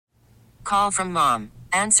Call from mom.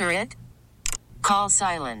 Answer it. Call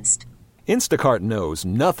silenced. Instacart knows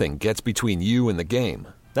nothing gets between you and the game.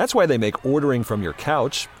 That's why they make ordering from your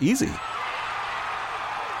couch easy.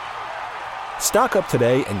 Stock up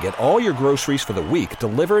today and get all your groceries for the week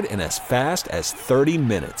delivered in as fast as 30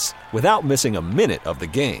 minutes without missing a minute of the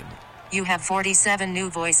game. You have 47 new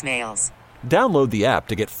voicemails. Download the app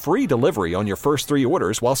to get free delivery on your first 3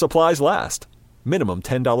 orders while supplies last. Minimum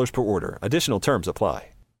 $10 per order. Additional terms apply.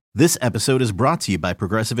 This episode is brought to you by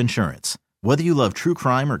Progressive Insurance. Whether you love true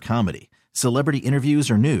crime or comedy, celebrity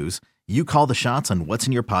interviews or news, you call the shots on what's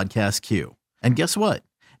in your podcast queue. And guess what?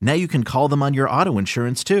 Now you can call them on your auto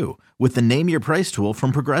insurance too with the Name Your Price tool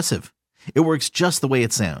from Progressive. It works just the way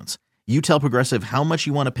it sounds. You tell Progressive how much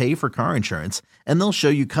you want to pay for car insurance, and they'll show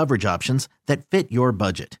you coverage options that fit your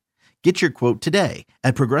budget. Get your quote today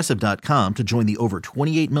at Progressive.com to join the over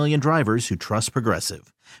 28 million drivers who trust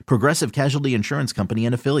Progressive. Progressive Casualty Insurance Company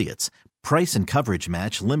and Affiliates. Price and coverage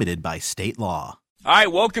match limited by state law. All right,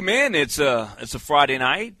 welcome in. It's a Friday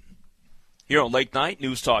night here on Lake Night,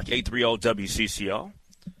 News Talk 830 WCCO.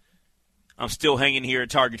 I'm still hanging here at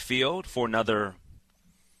Target Field for another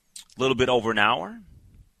little bit over an hour.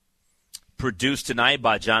 Produced tonight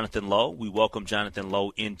by Jonathan Lowe. We welcome Jonathan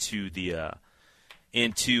Lowe into the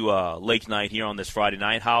Lake Night here on this Friday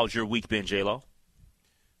night. How's your week been, J-Lo?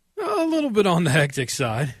 A little bit on the hectic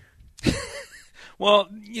side. Well,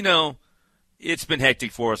 you know, it's been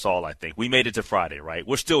hectic for us all, I think. We made it to Friday, right?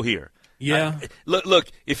 We're still here. Yeah.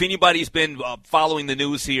 Look, if anybody's been following the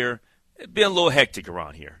news here, it's been a little hectic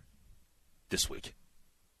around here this week.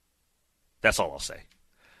 That's all I'll say.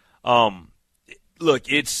 Look,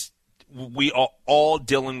 we are all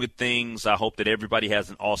dealing with things. I hope that everybody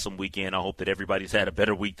has an awesome weekend. I hope that everybody's had a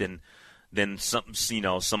better week than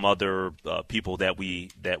some other people that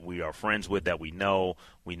we are friends with, that we know.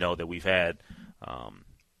 We know that we've had,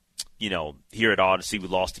 here at Odyssey, we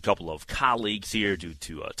lost a couple of colleagues here due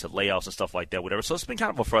to layoffs and stuff like that, whatever. So it's been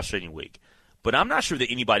kind of a frustrating week. But I'm not sure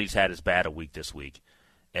that anybody's had as bad a week this week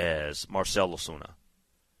as Marcell Ozuna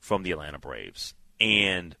from the Atlanta Braves.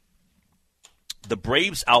 And the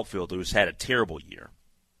Braves outfielder who's had a terrible year,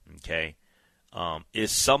 okay,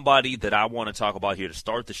 is somebody that I want to talk about here to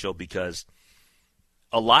start the show, because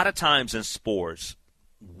a lot of times in sports,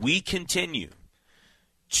 we continue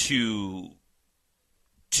to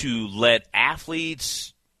let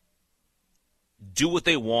athletes do what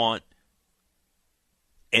they want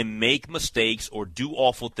and make mistakes or do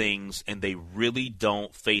awful things, and they really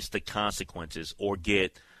don't face the consequences or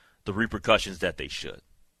get the repercussions that they should,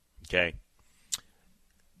 okay?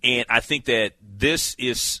 And I think that this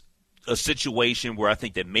is a situation where I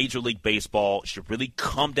think that Major League Baseball should really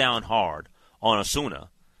come down hard on Ozuna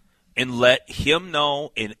and let him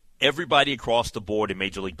know, and everybody across the board in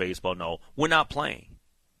Major League Baseball know, we're not playing.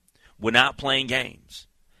 We're not playing games.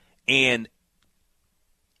 And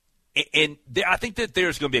I think that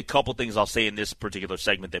there's going to be a couple things I'll say in this particular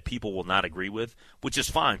segment that people will not agree with, which is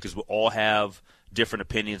fine because we all have different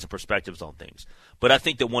opinions and perspectives on things. But I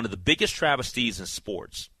think that one of the biggest travesties in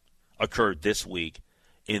sports occurred this week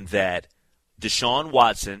in that Deshaun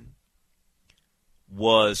Watson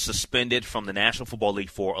was suspended from the National Football League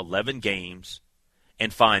for 11 games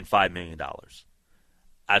and fined $5 million.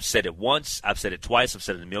 I've said it once, I've said it twice, I've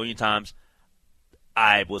said it a million times.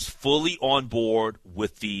 I was fully on board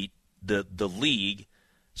with the league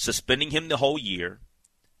suspending him the whole year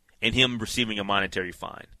and him receiving a monetary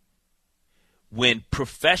fine. When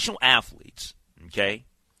professional athletes, okay,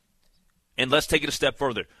 and let's take it a step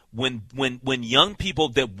further, when young people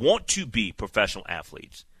that want to be professional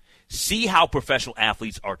athletes see how professional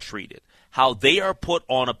athletes are treated, how they are put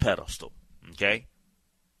on a pedestal, okay,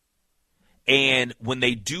 and when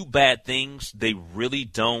they do bad things, they really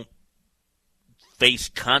don't face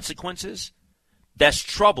consequences, that's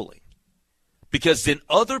troubling. Because then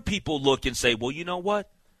other people look and say, well, you know what?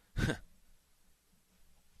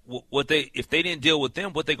 If they didn't deal with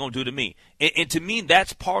them, what they going to do to me? And to me,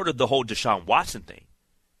 that's part of the whole Deshaun Watson thing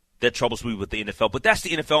that troubles me with the NFL. But that's the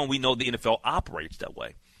NFL, and we know the NFL operates that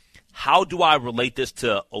way. How do I relate this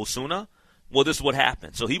to Ozuna? Well, this is what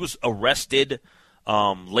happened. So he was arrested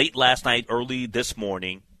late last night, early this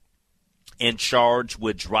morning, and charged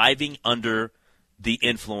with driving under the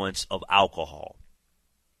influence of alcohol.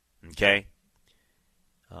 Okay?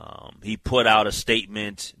 He put out a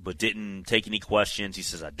statement but didn't take any questions. He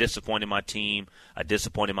says, I disappointed my team. I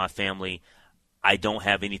disappointed my family. I don't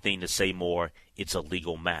have anything to say more. It's a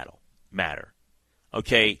legal matter.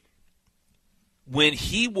 Okay? When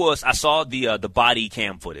he was, I saw the body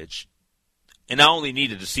cam footage, and I only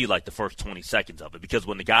needed to see like the first 20 seconds of it, because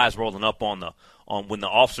when the guy's rolling up when the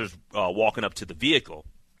officer's walking up to the vehicle,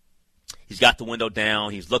 He's got the window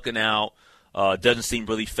down. He's looking out. Doesn't seem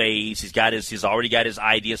really fazed. He's already got his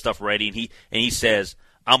ID and stuff ready, and he says,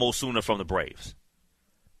 "I'm Osuna from the Braves."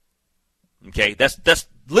 Okay, that's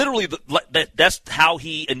literally that's how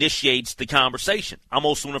he initiates the conversation. I'm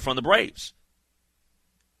Osuna from the Braves.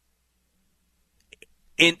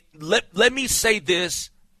 And let me say this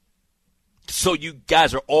so you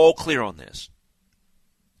guys are all clear on this.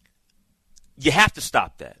 You have to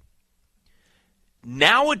stop that.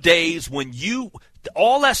 Nowadays, when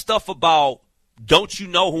all that stuff about don't you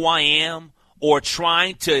know who I am or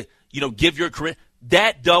trying to, give your career,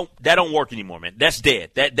 that don't work anymore, man. That's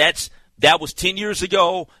dead. That was 10 years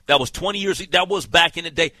ago. That was 20 years ago. That was back in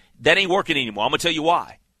the day. That ain't working anymore. I'm going to tell you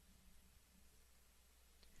why.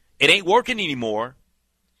 It ain't working anymore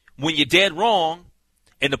when you're dead wrong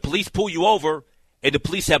and the police pull you over and the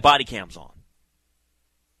police have body cams on.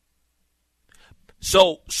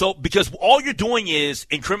 So because all you're doing is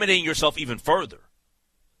incriminating yourself even further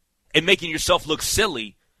and making yourself look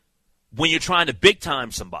silly when you're trying to big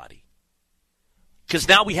time somebody. Because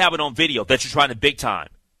now we have it on video that you're trying to big time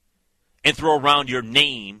and throw around your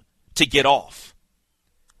name to get off.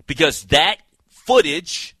 Because that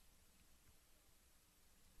footage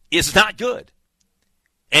is not good.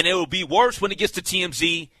 And it will be worse when it gets to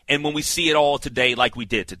TMZ and when we see it all today like we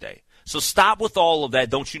did today. So stop with all of that.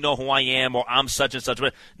 Don't you know who I am, or I'm such and such.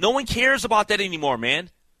 No one cares about that anymore, man.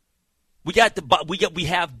 We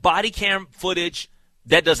have body cam footage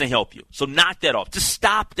that doesn't help you. So knock that off. Just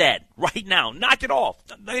stop that right now. Knock it off.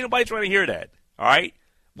 Ain't nobody trying to hear that. All right.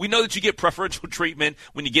 We know that you get preferential treatment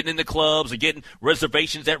when you get into clubs or getting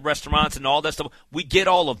reservations at restaurants and all that stuff. We get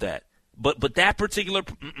all of that. But that particular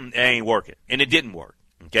it ain't working, and it didn't work.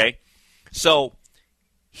 Okay, so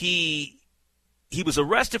he was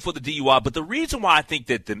arrested for the DUI, but the reason why I think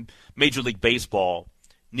that the Major League Baseball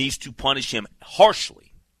needs to punish him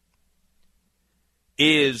harshly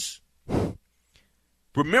is,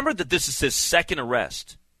 remember that this is his second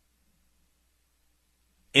arrest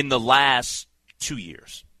in the last 2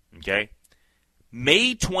 years, okay?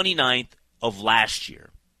 May 29th of last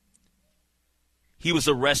year, he was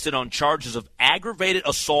arrested on charges of aggravated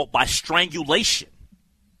assault by strangulation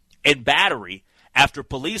and battery after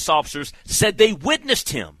police officers said they witnessed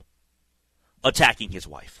him attacking his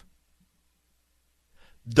wife.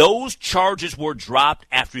 Those charges were dropped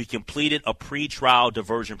after he completed a pretrial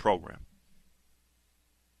diversion program.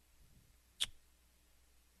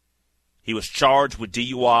 He was charged with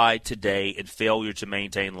DUI today and failure to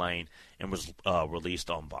maintain lane and was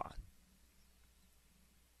released on bond.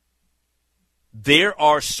 There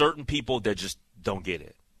are certain people that just don't get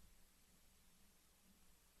it.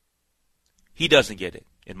 He doesn't get it,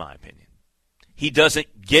 in my opinion. He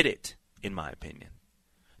doesn't get it, in my opinion.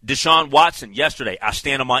 Deshaun Watson, yesterday, I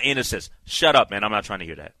stand on my innocence. Shut up, man. I'm not trying to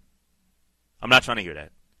hear that. I'm not trying to hear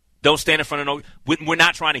that. Don't stand in front of no. We're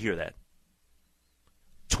not trying to hear that.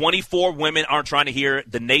 24 women aren't trying to hear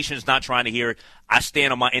it. The nation's not trying to hear it. I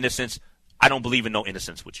stand on my innocence. I don't believe in no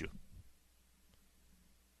innocence with you.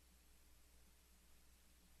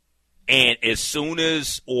 And as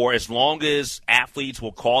long as athletes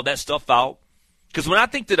will call that stuff out, because when I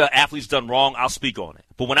think that an athlete's done wrong, I'll speak on it.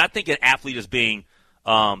 But when I think an athlete is being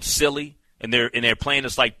silly and they're playing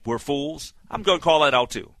us like we're fools, I'm going to call that out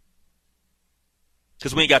too.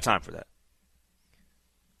 Because we ain't got time for that.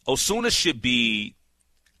 Osuna should be,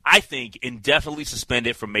 I think, indefinitely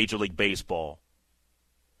suspended from Major League Baseball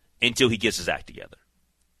until he gets his act together.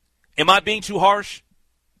 Am I being too harsh?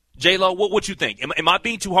 J-Lo, what you think? Am I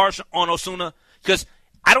being too harsh on Osuna? Because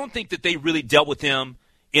I don't think that they really dealt with him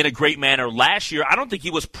in a great manner last year. I don't think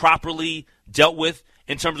he was properly dealt with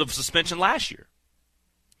in terms of suspension last year.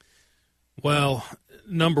 Well,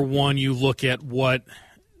 number one, you look at what,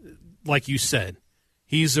 like you said,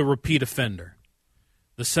 he's a repeat offender.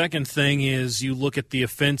 The second thing is you look at the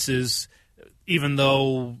offenses, even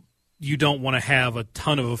though you don't want to have a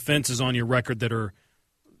ton of offenses on your record that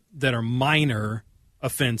are minor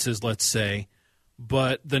offenses, let's say,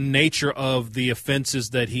 but the nature of the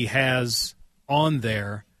offenses that he has on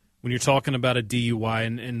there when you're talking about a DUI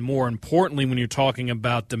and more importantly when you're talking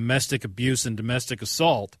about domestic abuse and domestic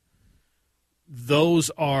assault, those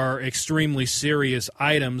are extremely serious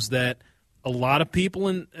items that a lot of people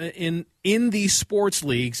in these sports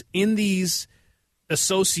leagues, in these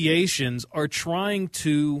associations are trying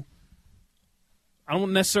to, I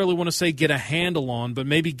don't necessarily want to say get a handle on, but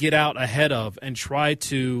maybe get out ahead of and try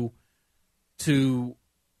to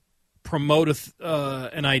promote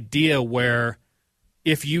an idea where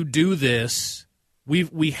if you do this,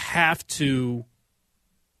 we have to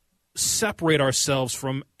separate ourselves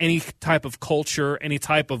from any type of culture, any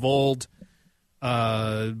type of old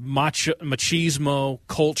machismo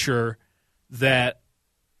culture that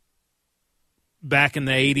back in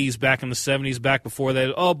the 80s, back in the 70s, back before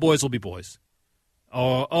that, oh, boys will be boys.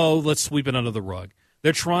 Oh, let's sweep it under the rug.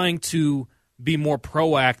 They're trying to be more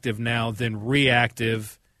proactive now than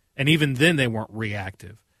reactive, and even then they weren't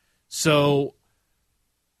reactive. So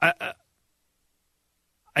I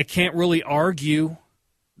can't really argue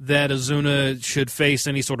that Ozuna should face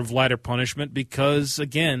any sort of lighter punishment because,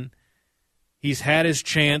 again, he's had his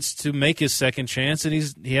chance to make his second chance, and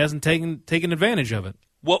he hasn't taken advantage of it.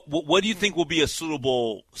 What do you think will be a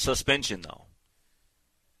suitable suspension, though?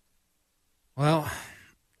 Well,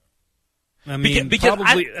 I mean,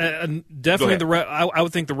 probably definitely I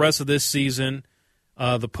would think the rest of this season,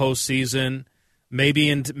 the postseason,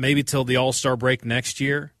 maybe till the All-Star break next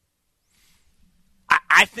year.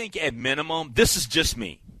 I think at minimum, this is just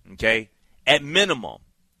me, okay? At minimum,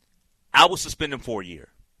 I would suspend him for a year.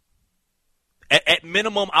 At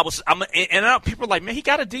minimum, people are like, man, he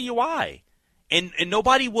got a DUI. And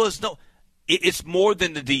nobody was, it's more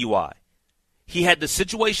than the DUI. He had the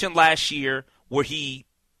situation last year where he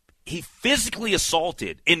physically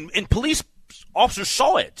assaulted, and police officers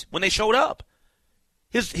saw it when they showed up,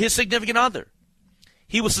 his significant other.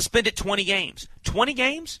 He was suspended 20 games. 20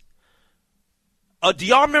 games? Do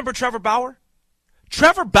y'all remember Trevor Bauer?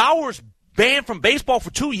 Trevor Bauer's banned from baseball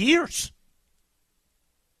for 2 years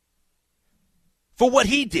for what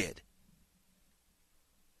he did.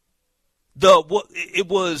 He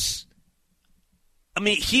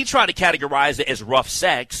tried to categorize it as rough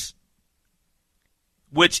sex,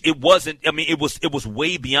 which it wasn't. I mean, it was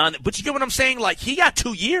way beyond it. But you get what I'm saying? Like, he got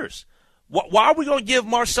 2 years. Why are we going to give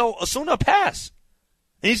Marcell Ozuna a pass?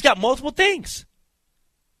 And he's got multiple things.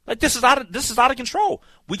 Like, this is out of control.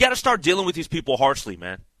 We got to start dealing with these people harshly,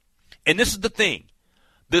 man. And this is the thing.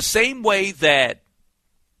 The same way that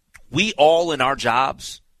we all in our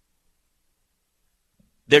jobs,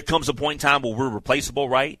 there comes a point in time where we're replaceable,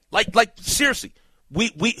 right? Like seriously,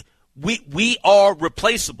 we are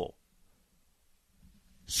replaceable.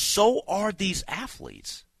 So are these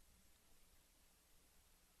athletes.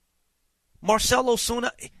 Marcell Ozuna,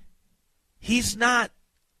 he's not,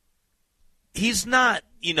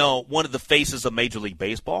 one of the faces of Major League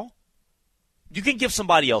Baseball. You can give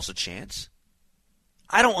somebody else a chance.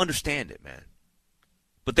 I don't understand it, man.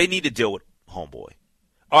 But they need to deal with homeboy.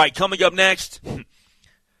 All right, coming up next.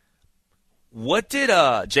 What did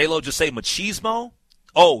J-Lo just say, machismo?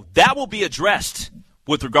 Oh, that will be addressed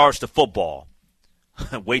with regards to football.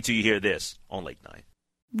 Wait till you hear this on Late Night.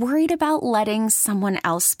 Worried about letting someone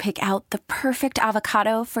else pick out the perfect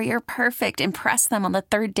avocado for your perfect impress them on the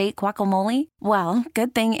third date guacamole? Well,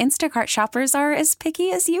 good thing Instacart shoppers are as picky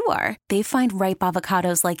as you are. They find ripe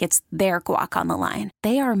avocados like it's their guac on the line.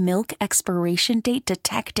 They are milk expiration date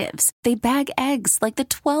detectives. They bag eggs like the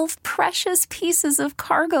 12 precious pieces of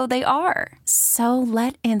cargo they are. So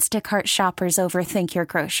let Instacart shoppers overthink your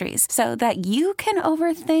groceries so that you can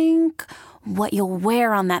overthink what you'll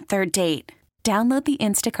wear on that third date. Download the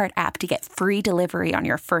Instacart app to get free delivery on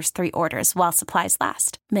your first 3 orders while supplies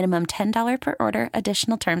last. Minimum $10 per order.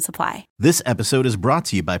 Additional terms apply. This episode is brought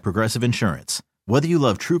to you by Progressive Insurance. Whether you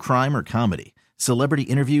love true crime or comedy, celebrity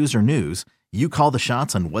interviews or news, you call the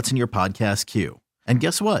shots on what's in your podcast queue. And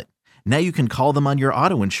guess what? Now you can call them on your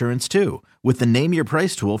auto insurance too with the Name Your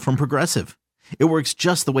Price tool from Progressive. It works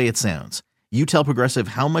just the way it sounds. You tell Progressive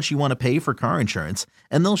how much you want to pay for car insurance,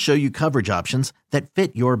 and they'll show you coverage options that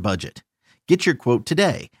fit your budget. Get your quote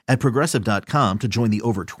today at Progressive.com to join the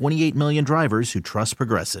over 28 million drivers who trust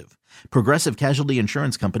Progressive. Progressive Casualty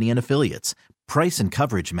Insurance Company and Affiliates. Price and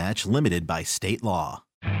coverage match limited by state law.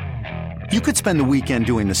 You could spend the weekend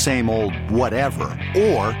doing the same old whatever,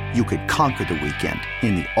 or you could conquer the weekend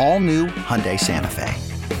in the all-new Hyundai Santa Fe.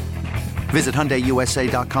 Visit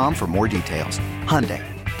HyundaiUSA.com for more details. Hyundai,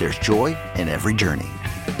 there's joy in every journey.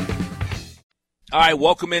 All right,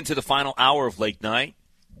 welcome into the final hour of Late Night.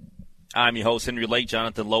 I'm your host, Henry Lake.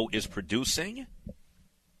 Jonathan Lowe is producing.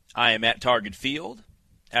 I am at Target Field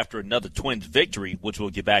after another Twins victory, which we'll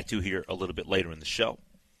get back to here a little bit later in the show.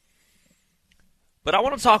 But I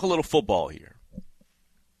want to talk a little football here.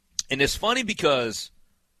 And it's funny because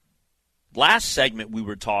last segment we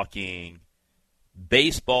were talking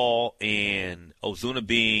baseball and Ozuna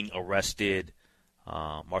being arrested.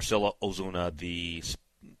 Marcell Ozuna,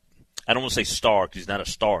 I don't want to say star because he's not a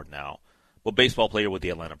star now, but baseball player with the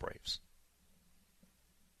Atlanta Braves.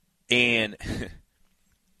 And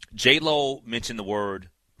J-Lo mentioned the word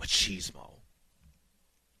machismo.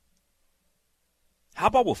 How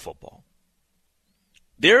about with football?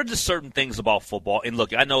 There are just certain things about football. And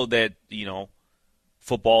look, I know that,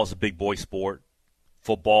 football is a big boy sport.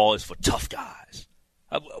 Football is for tough guys.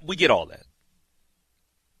 We get all that.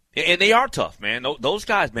 And they are tough, man. Those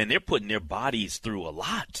guys, man, they're putting their bodies through a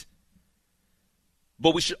lot.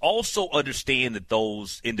 But we should also understand that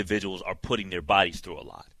those individuals are putting their bodies through a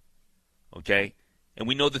lot. Okay? And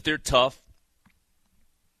we know that they're tough.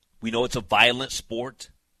 We know it's a violent sport.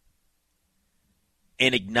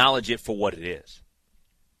 And acknowledge it for what it is.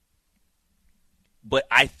 But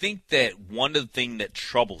I think that one of the things that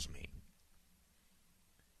troubles me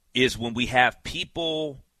is when we have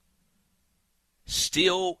people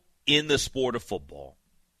still in the sport of football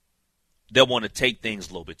that want to take things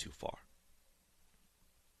a little bit too far.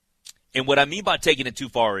 And what I mean by taking it too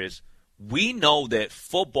far is we know that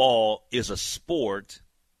football is a sport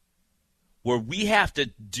where we have to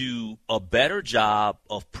do a better job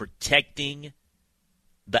of protecting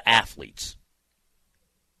the athletes,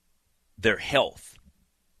 their health,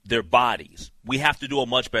 their bodies. We have to do a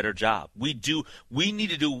much better job. We need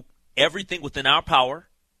to do everything within our power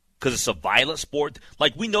because it's a violent sport.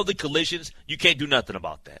 Like, we know the collisions, you can't do nothing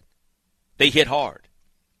about that. They hit hard.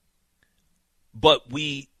 But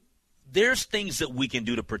there's things that we can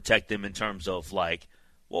do to protect them in terms of, like,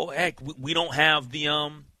 well, heck, we don't have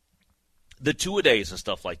the two-a-days and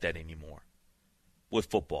stuff like that anymore with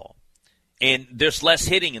football. And there's less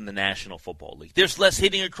hitting in the National Football League. There's less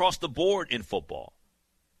hitting across the board in football.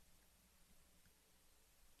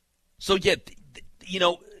 So, yeah,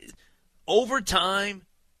 over time,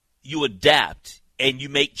 you adapt and you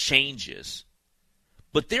make changes.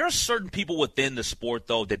 But there are certain people within the sport,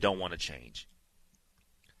 though, that don't want to change.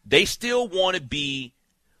 They still want to be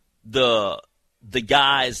the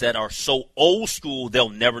guys that are so old school they'll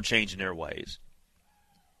never change in their ways.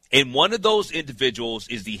 And one of those individuals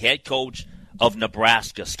is the head coach of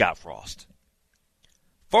Nebraska, Scott Frost.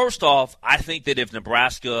 First off, I think that if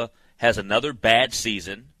Nebraska has another bad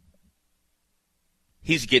season,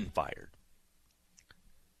 he's getting fired.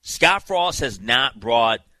 Scott Frost has not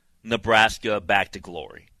brought Nebraska back to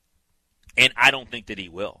glory. And I don't think that he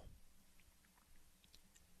will.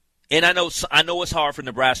 And I know it's hard for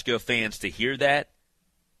Nebraska fans to hear that,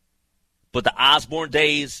 but the Osborne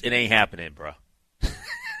days, it ain't happening, bro.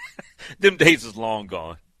 Them days is long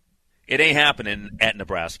gone. It ain't happening at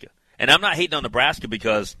Nebraska. And I'm not hating on Nebraska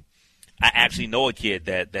because I actually know a kid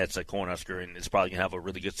that's a Cornhusker and is probably going to have a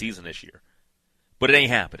really good season this year. But it ain't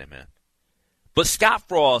happening, man. But Scott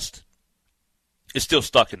Frost is still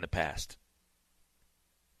stuck in the past.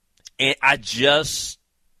 And I just,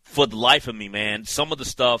 for the life of me, man, some of the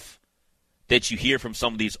stuff that you hear from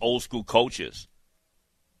some of these old school coaches,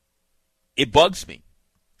 it bugs me.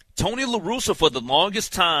 Tony La Russa, for the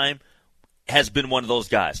longest time, has been one of those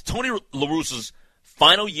guys. Tony La Russa's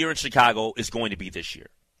final year in Chicago is going to be this year.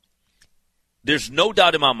 There's no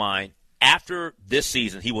doubt in my mind, after this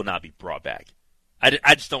season, he will not be brought back.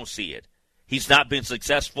 I just don't see it. He's not been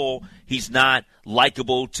successful. He's not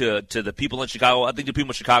likable to the people in Chicago. I think the people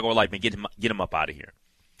in Chicago are like, man, get him up out of here.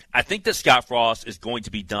 I think that Scott Frost is going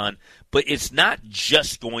to be done, but it's not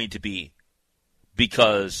just going to be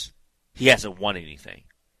because he hasn't won anything.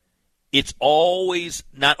 It's always,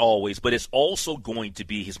 not always, but it's also going to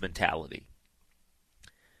be his mentality.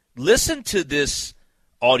 Listen to this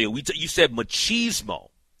audio. You said machismo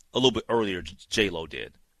a little bit earlier, J-Lo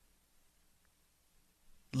did.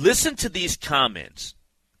 Listen to these comments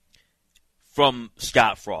from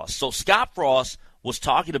Scott Frost. So Scott Frost was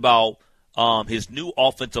talking about his new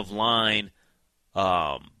offensive line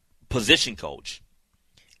position coach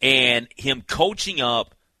and him coaching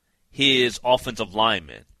up his offensive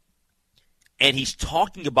linemen. And he's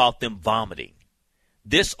talking about them vomiting.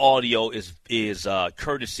 This audio is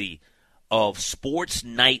courtesy of Sports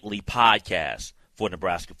Nightly podcast for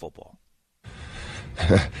Nebraska football.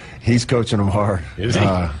 He's coaching them hard. Is he?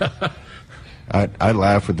 I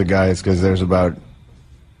laugh with the guys because there's about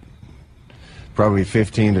probably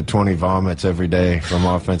 15 to 20 vomits every day from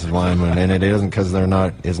offensive linemen, and it isn't because they're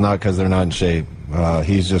not. It's not because they're not in shape.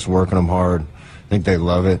 He's just working them hard. I think they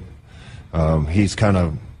love it. He's kind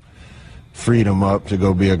of freed them up to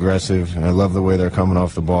go be aggressive, and I love the way they're coming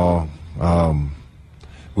off the ball.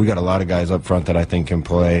 We got a lot of guys up front that I think can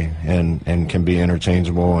play and can be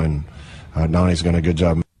interchangeable, and Donnie's done a good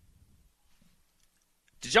job.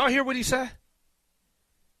 Did y'all hear what he said?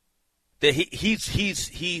 That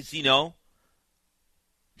he's you know,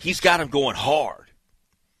 he's got him going hard.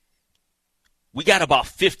 We got about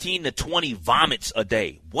 15 to 20 vomits a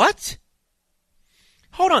day. What?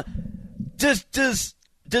 Hold on. Does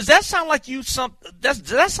that sound like does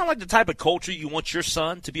that sound like the type of culture you want your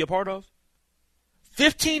son to be a part of?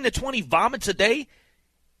 15 to 20 vomits a day,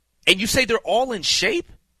 and you say they're all in shape?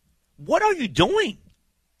 What are you doing?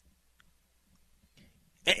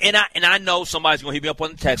 And I know somebody's going to hit me up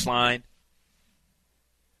on the text line.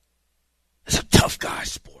 It's a tough guy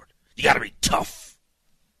sport. You got to be tough.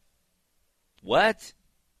 What?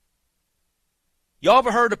 Y'all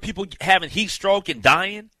ever heard of people having heat stroke and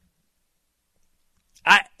dying?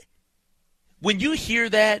 When you hear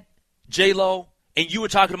that, J-Lo, and you were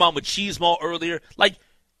talking about machismo earlier, like,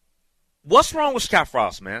 what's wrong with Scott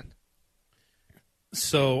Frost, man?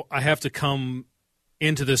 So I have to come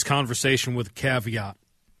into this conversation with a caveat,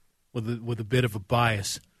 with a bit of a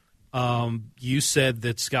bias. You said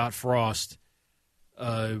that Scott Frost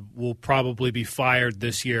will probably be fired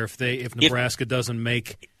this year if Nebraska doesn't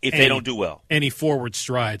make they don't do well any forward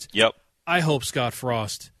strides. Yep. I hope Scott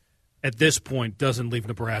Frost at this point doesn't leave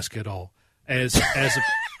Nebraska at all. As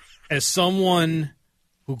someone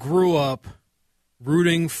who grew up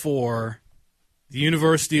rooting for the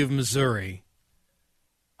University of Missouri,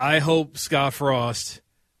 I hope Scott Frost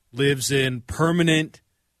lives in permanent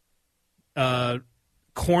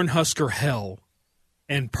Cornhusker hell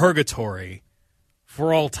and purgatory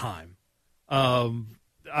for all time.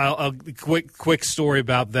 Quick story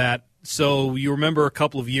about that. So you remember a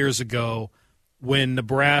couple of years ago when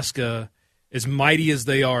Nebraska, as mighty as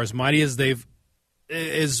they are, as mighty as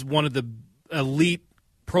is one of the elite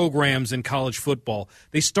programs in college football,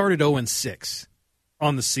 they started 0-6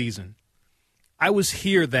 on the season. I was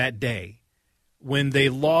here that day when they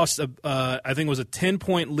lost, I think it was a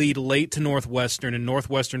 10-point lead late to Northwestern, and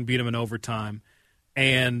Northwestern beat them in overtime.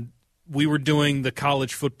 And we were doing the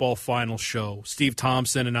college football final show. Steve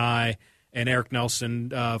Thompson and I and Eric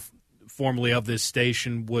Nelson, formerly of this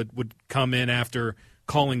station, would come in after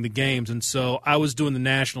calling the games. And so I was doing the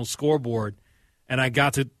national scoreboard, and I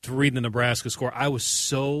got to read the Nebraska score. I was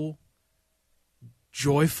so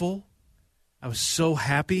joyful. I was so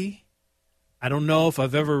happy. I don't know if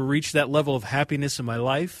I've ever reached that level of happiness in my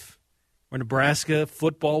life where Nebraska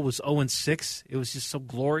football was 0-6. It was just so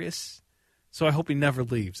glorious. So I hope he never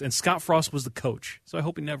leaves. And Scott Frost was the coach, so I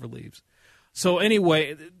hope he never leaves. So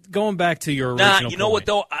anyway, going back to your original you know point. what,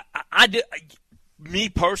 though? I did, me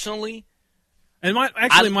personally. And might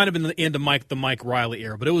have been the end of the Mike Riley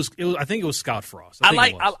era, but it was I think it was Scott Frost.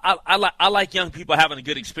 I like young people having a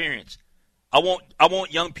good experience. I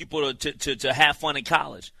want young people to have fun in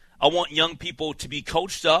college. I want young people to be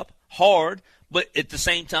coached up hard, but at the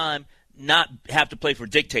same time not have to play for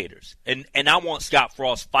dictators. And I want Scott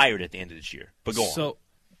Frost fired at the end of this year. But go on.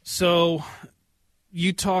 So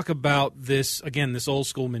you talk about this again, this old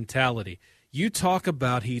school mentality. You talk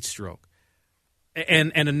about heat stroke.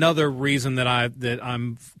 And another reason that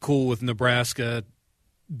I'm cool with Nebraska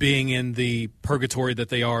being in the purgatory that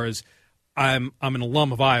they are is I'm an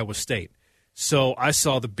alum of Iowa State. So I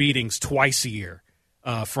saw the beatings twice a year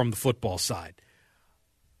from the football side.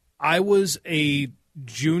 I was a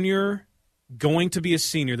junior going to be a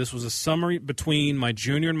senior. This was a summer between my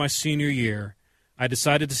junior and my senior year. I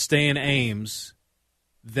decided to stay in Ames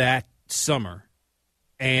that summer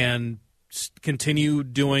and continue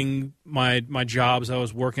doing my jobs. I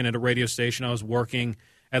was working at a radio station. I was working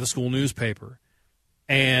at the school newspaper.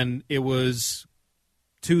 And it was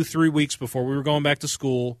 2-3 weeks before we were going back to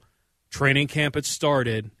school. Training camp had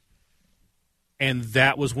started, and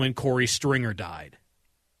that was when Corey Stringer died.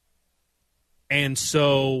 And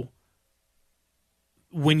so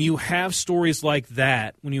when you have stories like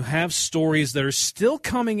that, when you have stories that are still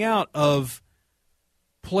coming out of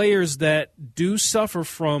players that do suffer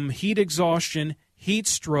from heat exhaustion, heat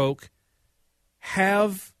stroke,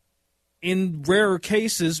 have in rarer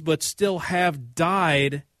cases but still have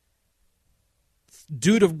died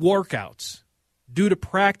due to workouts, due to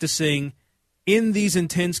practicing in these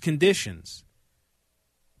intense conditions.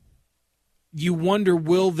 You wonder,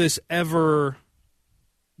 will this ever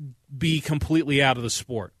be completely out of the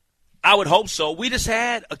sport? I would hope so. We just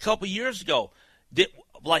had a couple years ago,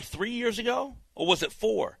 like 3 years ago, or was it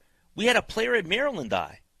 4? We had a player at Maryland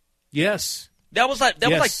die. Yes. That was like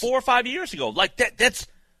 4 or 5 years ago. Like that's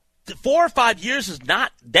 4 or 5 years is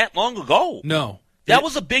not that long ago. No. That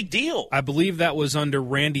was a big deal. I believe that was under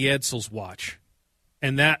Randy Edsall's watch.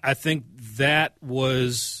 And that, I think that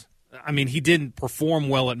was, I mean, he didn't perform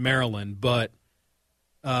well at Maryland, but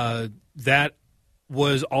that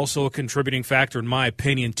was also a contributing factor, in my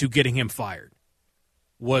opinion, to getting him fired.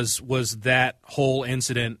 Was that whole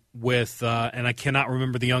incident with, and I cannot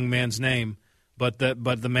remember the young man's name, but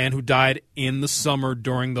the man who died in the summer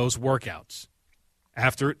during those workouts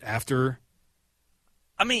after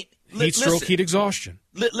I mean, heat stroke, heat exhaustion.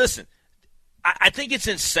 Listen, I think it's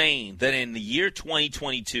insane that in the year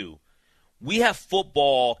 2022, we have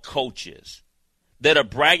football coaches that are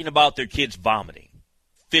bragging about their kids vomiting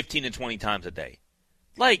 15 to 20 times a day.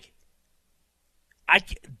 Like,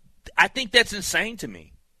 I think that's insane to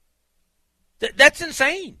me. That's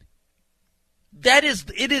insane.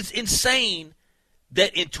 It is insane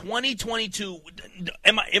that in 2022,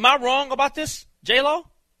 am I wrong about this, J-Lo?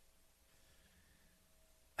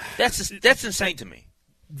 That's insane to me.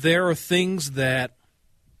 There are things that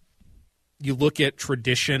you look at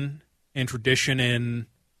tradition in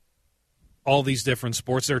all these different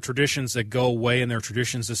sports. There are traditions that go away and there are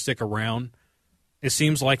traditions that stick around. It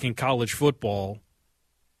seems like in college football,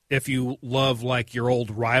 if you love like your old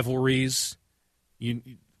rivalries,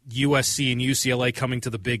 USC and UCLA coming to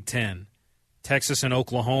the Big Ten, Texas and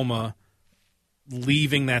Oklahoma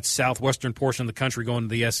leaving that southwestern portion of the country going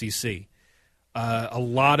to the SEC. A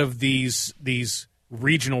lot of these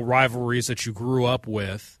regional rivalries that you grew up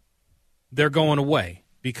with, they're going away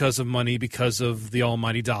because of money, because of the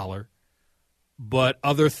almighty dollar. But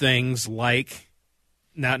other things like,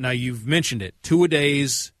 now you've mentioned it,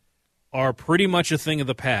 two-a-days are pretty much a thing of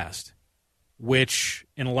the past, which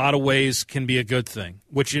in a lot of ways can be a good thing,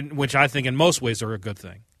 which I think in most ways are a good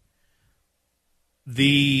thing. But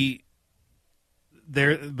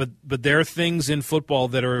there are things in football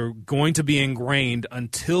that are going to be ingrained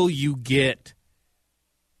until you get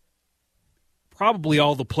probably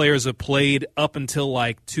all the players that played up until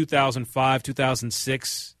like 2005,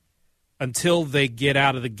 2006, until they get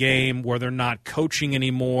out of the game where they're not coaching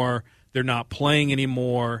anymore, they're not playing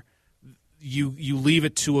anymore. You leave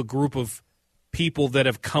it to a group of people that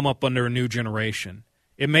have come up under a new generation.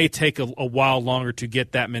 It may take a while longer to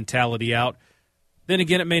get that mentality out. Then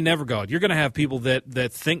again, it may never go out. You're going to have people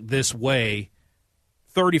that think this way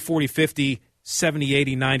 30, 40, 50, 70,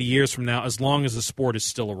 80, 90 years from now, as long as the sport is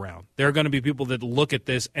still around. There are going to be people that look at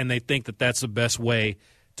this and they think that that's the best way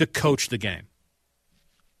to coach the game.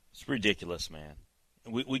 It's ridiculous, man.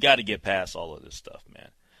 We got to get past all of this stuff, man.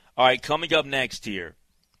 All right, coming up next here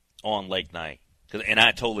on Late Night, and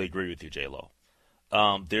I totally agree with you, J-Lo.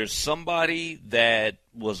 There's somebody that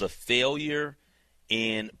was a failure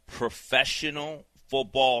in professional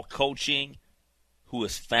football coaching who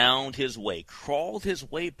has found his way, crawled his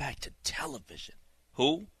way back to television.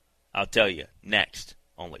 Who? I'll tell you next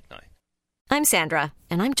on Late Night. I'm Sandra,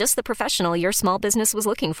 and I'm just the professional your small business was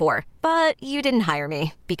looking for. But you didn't hire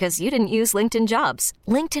me because you didn't use LinkedIn Jobs.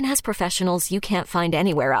 LinkedIn has professionals you can't find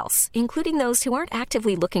anywhere else, including those who aren't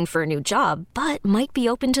actively looking for a new job, but might be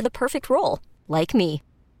open to the perfect role, like me.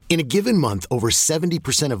 In a given month, over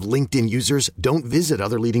 70% of LinkedIn users don't visit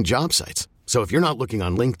other leading job sites. So if you're not looking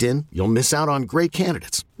on LinkedIn, you'll miss out on great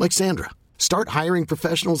candidates like Sandra. Start hiring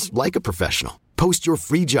professionals like a professional. Post your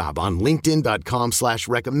free job on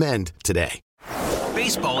linkedin.com/recommend today.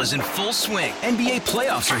 Baseball is in full swing. NBA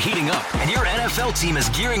playoffs are heating up, and your NFL team is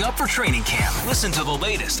gearing up for training camp. Listen to the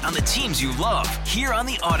latest on the teams you love here on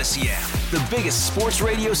the Odyssey app. The biggest sports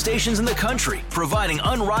radio stations in the country, providing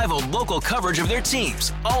unrivaled local coverage of their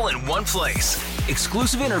teams, all in one place.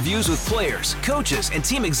 Exclusive interviews with players, coaches, and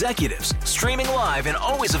team executives, streaming live and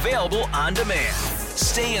always available on demand.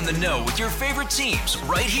 Stay in the know with your favorite teams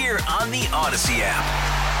right here on the Odyssey app.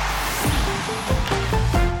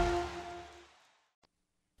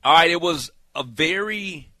 All right, it was a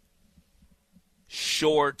very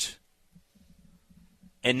short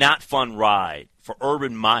and not fun ride for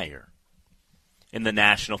Urban Meyer in the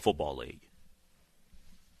National Football League.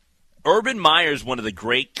 Urban Meyer is one of the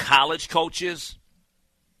great college coaches,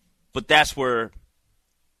 but that's where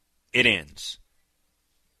it ends.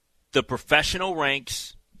 The professional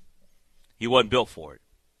ranks, he wasn't built for it.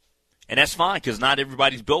 And that's fine because not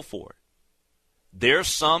everybody's built for it. There's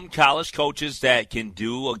some college coaches that can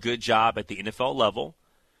do a good job at the NFL level,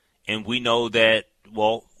 and we know that,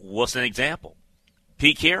 well, what's an example?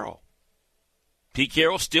 Pete Carroll. Pete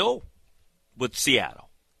Carroll still with Seattle.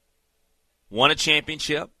 Won a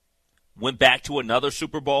championship, went back to another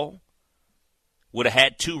Super Bowl, would have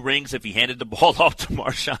had 2 rings if he handed the ball off to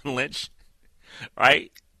Marshawn Lynch,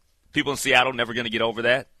 right? People in Seattle never going to get over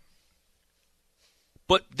that.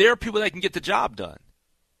 But there are people that can get the job done.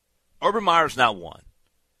 Urban Meyer's not one.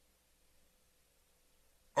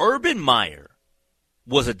 Urban Meyer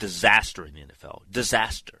was a disaster in the NFL.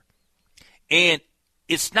 Disaster. And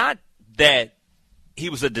it's not that he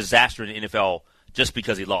was a disaster in the NFL just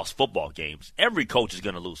because he lost football games. Every coach is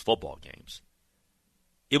going to lose football games.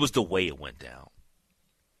 It was the way it went down.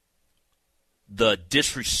 The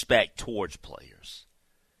disrespect towards players.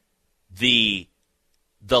 The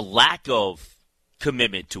lack of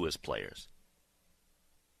commitment to his players.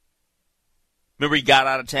 Remember he got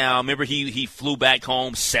out of town. Remember he flew back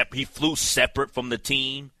home. He flew separate from the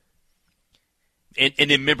team. And then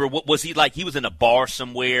remember, what was he like? He was in a bar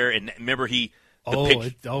somewhere, and remember he It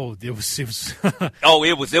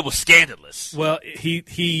was. It was scandalous. Well,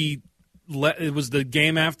 it was the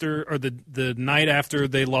game after, or the night after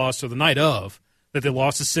they lost, or the night of, that they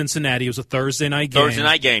lost to Cincinnati. It was a Thursday night game. Thursday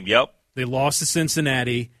night game, yep. They lost to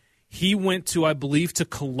Cincinnati. He went to, I believe, to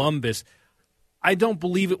Columbus. I don't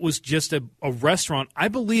believe it was just a restaurant. I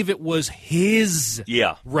believe it was his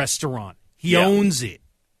restaurant. He owns it.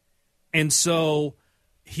 And so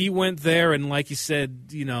he went there, and like you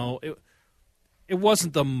said, it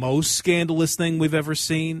wasn't the most scandalous thing we've ever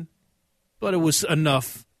seen, but it was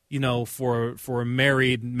enough, for a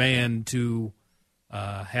married man to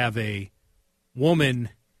have a woman.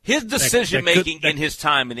 His decision-making in his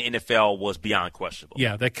time in the NFL was beyond questionable.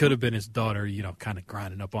 Yeah, that could have been his daughter, kind of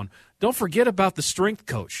grinding up on. Don't forget about the strength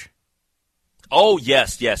coach. Oh,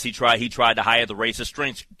 yes. He tried to hire the racist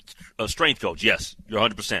strength coach. Yes, you're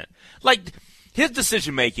 100%. Like, his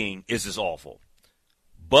decision-making is just awful.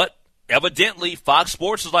 But evidently, Fox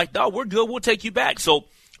Sports is like, no, we're good. We'll take you back. So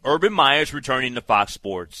Urban Meyer's returning to Fox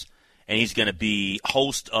Sports, and he's going to be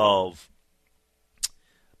host of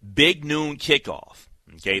Big Noon Kickoff.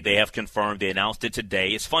 Okay, they have confirmed. They announced it today.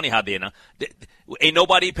 It's funny how they announced. Ain't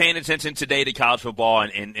nobody paying attention today to college football,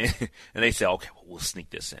 and they say, okay, well, we'll sneak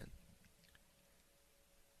this in.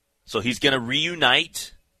 So he's going to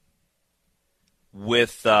reunite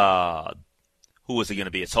with, who is it going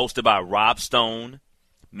to be? It's hosted by Rob Stone,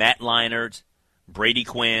 Matt Leinart, Brady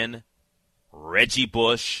Quinn, Reggie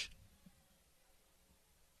Bush.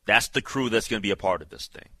 That's the crew that's going to be a part of this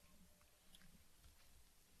thing.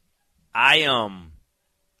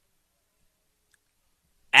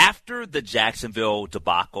 After the Jacksonville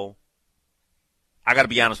debacle, I got to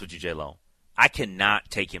be honest with you, J-Lo. I cannot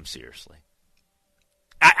take him seriously.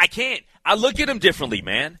 I can't. I look at him differently,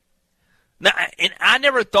 man. Now, and I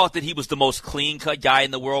never thought that he was the most clean-cut guy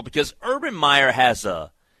in the world, because Urban Meyer has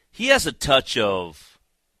a touch of,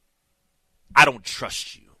 I don't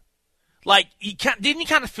trust you. Like, didn't you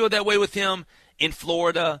kind of feel that way with him in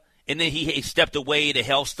Florida? And then he stepped away to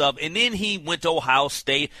health stuff, and then he went to Ohio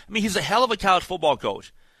State. I mean, he's a hell of a college football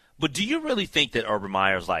coach. But do you really think that Urban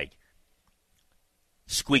Meyer's like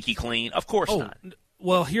squeaky clean? Of course not.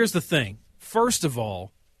 Well, here's the thing. First of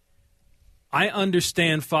all, I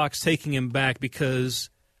understand Fox taking him back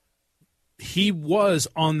because he was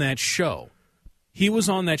on that show. He was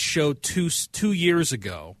on that show two years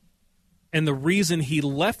ago, and the reason he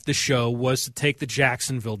left the show was to take the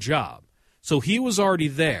Jacksonville job. So he was already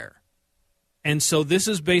there. And so this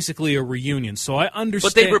is basically a reunion. So I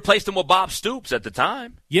understand. But they replaced him with Bob Stoops at the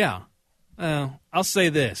time. Yeah. I'll say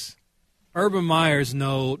this. Urban Meyer's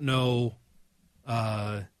no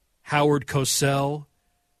Howard Cosell.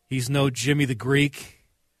 He's no Jimmy the Greek.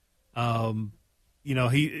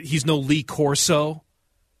 He's no Lee Corso.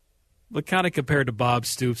 But kind of compared to Bob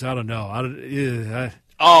Stoops, I don't know.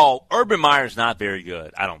 Urban Meyer's not very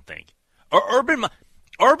good, I don't think.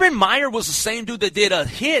 Urban Meyer was the same dude that did a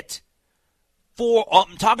hit for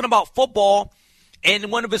talking about football, and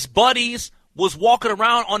one of his buddies was walking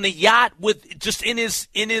around on the yacht with just in his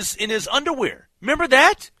underwear. Remember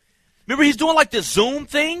that? Remember he's doing like the Zoom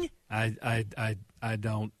thing? I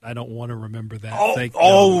don't want to remember that.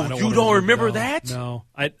 You don't remember that? No,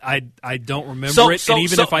 I don't remember it. And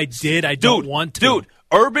even if I did, I don't want to. Dude,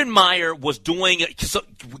 Urban Meyer was doing it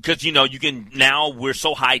because you can now, we're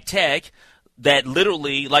so high tech that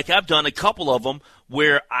literally, like I've done a couple of them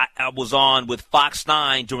where I was on with Fox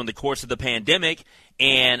 9 during the course of the pandemic,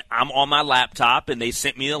 and I'm on my laptop, and they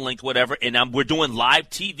sent me a link, whatever, and we're doing live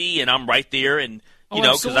TV, and I'm right there, and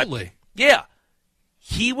absolutely.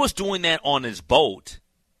 He was doing that on his boat,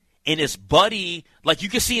 and his buddy, like you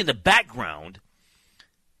can see in the background,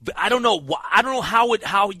 but I don't know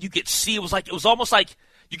how you could see. It was almost like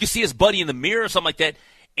you could see his buddy in the mirror or something like that,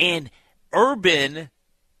 and Urban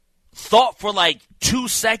thought for like 2 or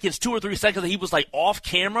 3 seconds that he was like off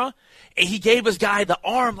camera, and he gave his guy the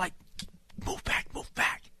arm like, move back.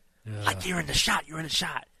 Yeah. Like you're in the shot.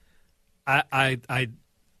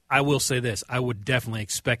 I will say this. I would definitely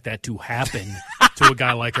expect that to happen to a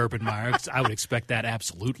guy like Urban Meyer. I would expect that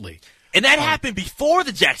absolutely. And that happened before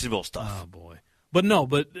the Jacksonville stuff. Oh, boy.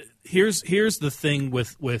 But here's the thing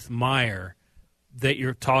with Meyer that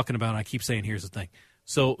you're talking about. And I keep saying here's the thing.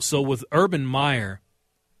 So with Urban Meyer,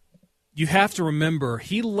 you have to remember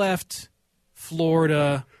he left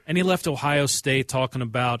Florida and he left Ohio State talking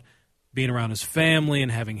about being around his family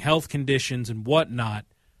and having health conditions and whatnot.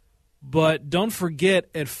 But don't forget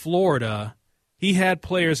at Florida, he had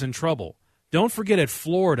players in trouble. Don't forget at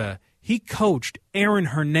Florida, he coached Aaron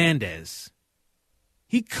Hernandez.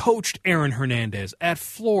 He coached Aaron Hernandez at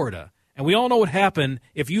Florida. And we all know what happened.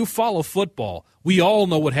 If you follow football, we all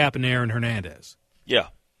know what happened to Aaron Hernandez. Yeah.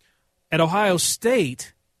 At Ohio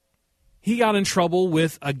State, he got in trouble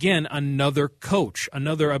with, again, another coach,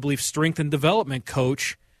 another, I believe, strength and development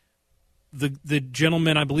coach. The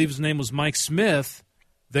gentleman, I believe his name was Mike Smith,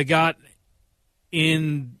 that got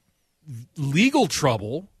in legal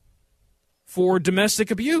trouble for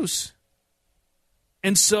domestic abuse.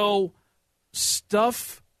 And so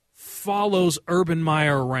stuff follows Urban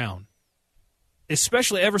Meyer around,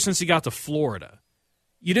 especially ever since he got to Florida.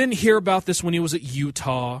 You didn't hear about this when he was at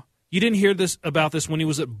Utah. You didn't hear about this when he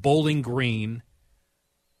was at Bowling Green.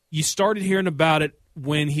 You started hearing about it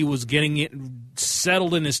when he was getting it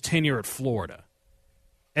settled in his tenure at Florida.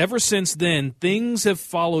 Ever since then, things have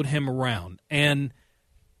followed him around, and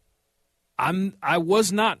I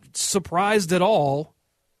was not surprised at all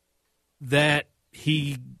that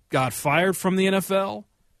he got fired from the NFL,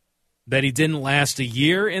 that he didn't last a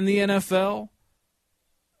year in the NFL.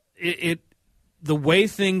 The way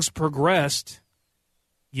things progressed,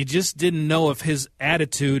 you just didn't know if his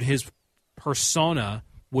attitude, his persona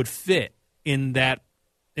would fit in that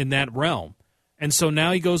realm. And so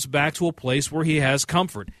now he goes back to a place where he has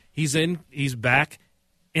comfort. He's back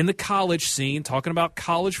in the college scene, talking about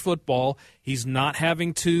college football. He's not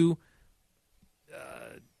having to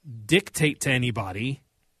dictate to anybody.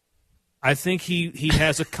 I think he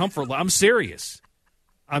has a comfort. I'm serious.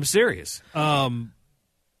 I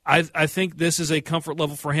think this is a comfort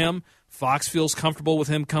level for him. Fox feels comfortable with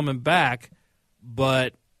him coming back,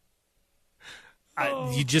 but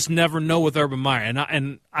you just never know with Urban Meyer.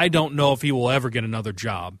 And I don't know if he will ever get another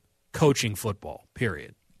job coaching football,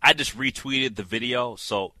 period. I just retweeted the video,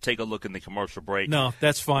 so take a look in the commercial break. No,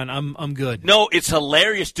 that's fine. I'm good. No, it's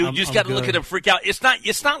hilarious, dude. You just got to look at him freak out. It's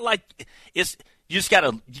not like you just got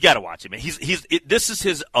to watch it, man. This is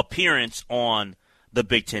his appearance on the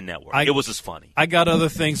Big Ten Network. It was just funny. I got other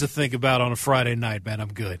things to think about on a Friday night, man.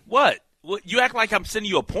 I'm good. What? You act like I'm sending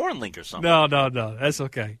you a porn link or something. No. That's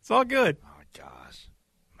okay. It's all good. Oh, my gosh.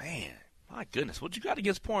 Man, my goodness. What you got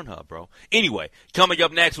against Pornhub, bro? Anyway, coming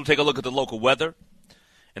up next, we'll take a look at the local weather.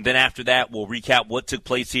 And then after that, we'll recap what took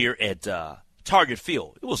place here at Target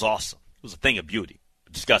Field. It was awesome. It was a thing of beauty.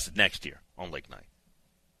 We'll discuss it next year on Lake Night.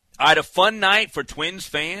 All right, a fun night for Twins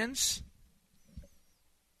fans.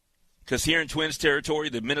 Because here in Twins territory,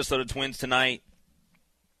 the Minnesota Twins tonight,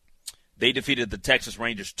 they defeated the Texas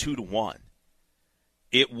Rangers 2-1.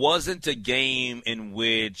 It wasn't a game in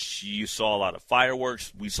which you saw a lot of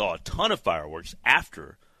fireworks. We saw a ton of fireworks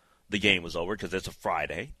after the game was over because it's a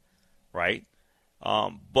Friday, right?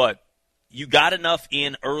 But you got enough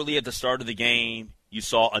in early at the start of the game. You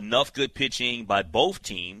saw enough good pitching by both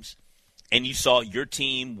teams, and you saw your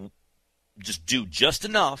team just do just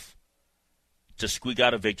enough to squeak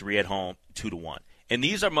out a victory at home 2-1. And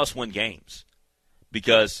these are must-win games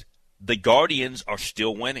because the Guardians are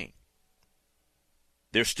still winning.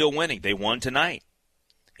 They're still winning. They won tonight.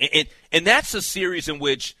 And that's a series in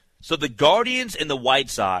which – so the Guardians and the White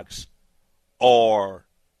Sox are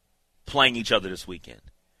playing each other this weekend.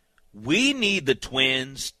 We need the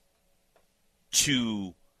Twins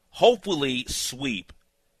to hopefully sweep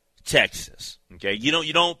Texas. Okay,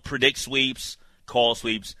 you don't predict sweeps, call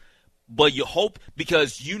sweeps, but you hope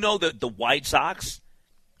because you know that the White Sox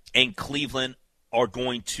and Cleveland are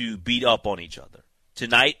going to beat up on each other.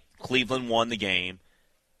 Tonight, Cleveland won the game.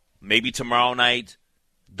 Maybe tomorrow night,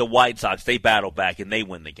 the White Sox, they battle back and they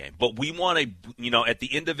win the game. But we want to, at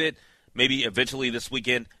the end of it, maybe eventually this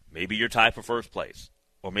weekend, maybe you're tied for first place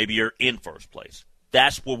or maybe you're in first place.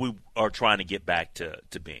 That's where we are trying to get back to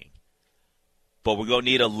being. But we're going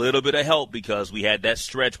to need a little bit of help because we had that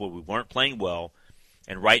stretch where we weren't playing well,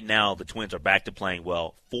 and right now the Twins are back to playing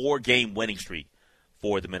well. 4-game winning streak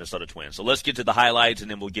for the Minnesota Twins. So let's get to the highlights, and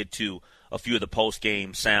then we'll get to a few of the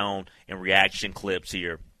post-game sound and reaction clips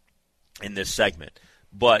here in this segment.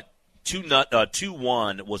 But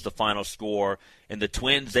 2-1 was the final score, and the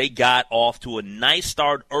Twins, they got off to a nice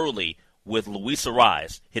start early with Luis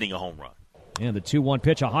Arraez hitting a home run. And the 2-1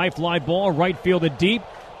 pitch, a high fly ball, right fielded deep.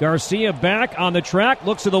 Garcia back on the track,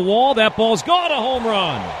 looks to the wall. That ball's gone, a home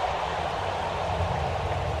run.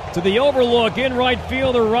 To the overlook in right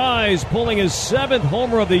field, Arraez pulling his 7th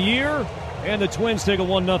homer of the year, and the Twins take a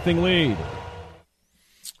 1-0 lead.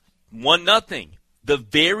 1-0. The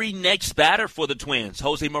very next batter for the Twins,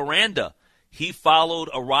 Jose Miranda, he followed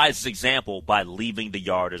Arraez's example by leaving the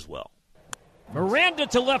yard as well. Miranda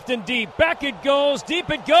to left and deep. Back it goes. Deep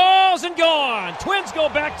it goes and gone. Twins go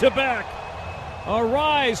back-to-back.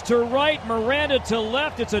 Arraez to right. Miranda to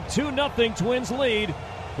left. It's a 2-0 Twins lead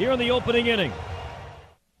here in the opening inning.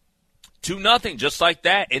 2-0, just like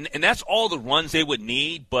that. And that's all the runs they would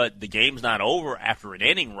need, but the game's not over after an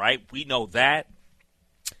inning, right? We know that.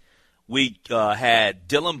 we had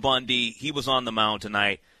Dylan Bundy. He was on the mound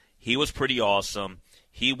tonight. He was pretty awesome.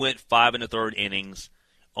 He went 5 1/3 innings,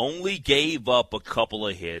 only gave up a couple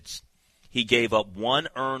of hits. He gave up 1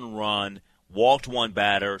 earned run, walked 1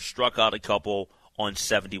 batter, struck out a couple on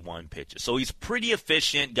 71 pitches. So he's pretty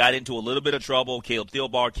efficient, got into a little bit of trouble. Caleb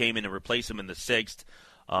Thielbar came in and replaced him in the 6th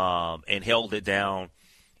and held it down.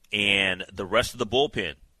 And the rest of the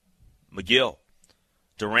bullpen, McGill,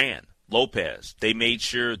 Duran, Lopez, they made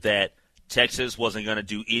sure that Texas wasn't going to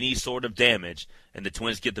do any sort of damage, and the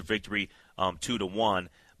Twins get the victory 2-1.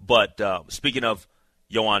 But speaking of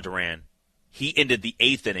Yohan Duran, he ended the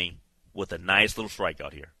 8th inning with a nice little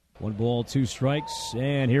strikeout here. 1 ball, 2 strikes,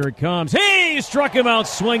 and here it comes. He struck him out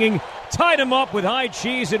swinging, tied him up with high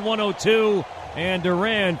cheese at 102, and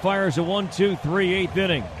Duran fires a 1-2-3 8th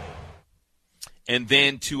inning. And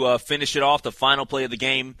then to finish it off, the final play of the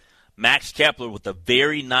game, Max Kepler with a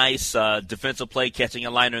very nice defensive play, catching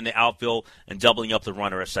a liner in the outfield and doubling up the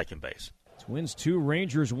runner at second base. Twins 2,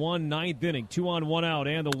 Rangers 1, 9th inning, 2 on, 1 out,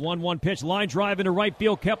 and the 1-1 pitch. Line drive into right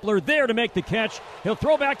field. Kepler there to make the catch. He'll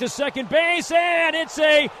throw back to second base, and it's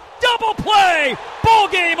a double play. Ball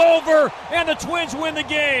game over, and the Twins win the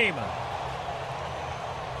game.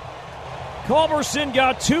 Culberson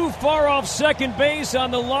got too far off second base on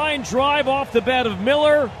the line drive off the bat of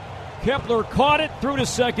Miller. Kepler caught it, threw to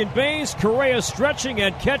second base. Correa stretching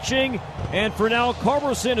and catching, and for now,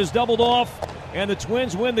 Culberson is doubled off. And the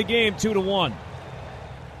Twins win the game 2-1.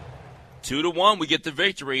 2-1, we get the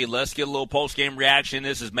victory. Let's get a little post-game reaction.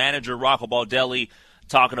 This is manager Rocco Baldelli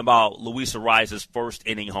talking about Luis Arraez's first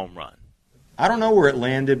inning home run. I don't know where it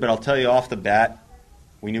landed, but I'll tell you off the bat,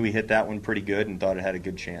 we knew he hit that one pretty good and thought it had a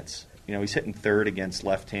good chance. You know, he's hitting third against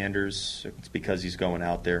left-handers. It's because he's going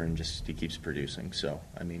out there and he keeps producing. So,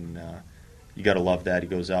 I mean, you got to love that. He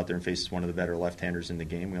goes out there and faces one of the better left-handers in the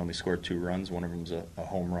game. We only scored 2 runs. One of them's a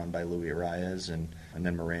home run by Luis Arraez, and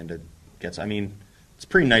then Miranda gets. I mean, it's a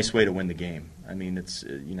pretty nice way to win the game. I mean, it's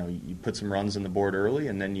you put some runs on the board early,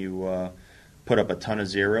 and then you put up a ton of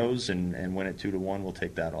zeros and win it 2-1. We'll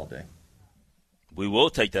take that all day. We will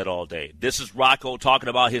take that all day. This is Rocco talking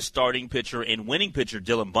about his starting pitcher and winning pitcher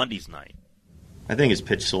Dylan Bundy's night. I think his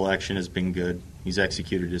pitch selection has been good. He's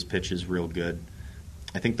executed his pitches real good.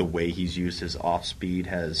 I think the way he's used his off-speed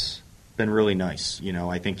has been really nice. You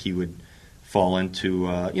know, I think he would fall into,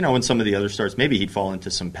 in some of the other starts, maybe he'd fall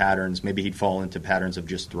into some patterns. Maybe he'd fall into patterns of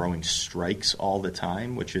just throwing strikes all the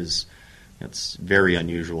time, which is, it's very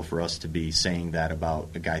unusual for us to be saying that about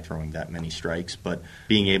a guy throwing that many strikes. But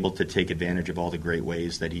being able to take advantage of all the great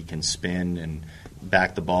ways that he can spin and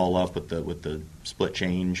back the ball up with the split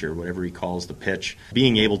change or whatever he calls the pitch,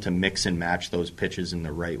 being able to mix and match those pitches in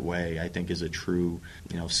the right way, I think is a true,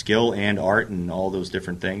 skill and art and all those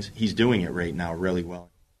different things. He's doing it right now really well.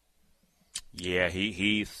 Yeah,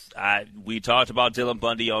 we talked about Dylan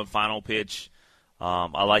Bundy on Final Pitch.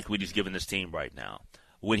 I like what he's giving this team right now.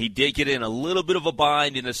 When he did get in a little bit of a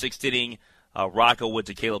bind in the 6th inning, Rocco went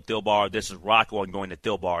to Caleb Thielbar. This is Rocco and going to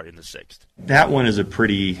Thielbar in the 6th. That one is a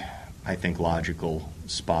pretty, I think, logical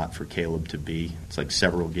spot for Caleb to be. It's like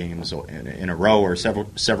several games in a row or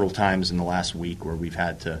several times in the last week where we've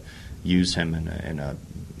had to use him in a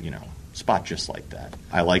spot just like that.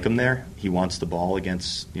 I like him there. He wants the ball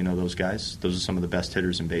against those guys. Those are some of the best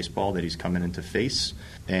hitters in baseball that he's coming in to face.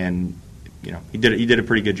 And he did a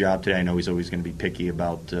pretty good job today. I know he's always going to be picky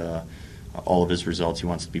about all of his results. He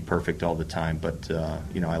wants to be perfect all the time. But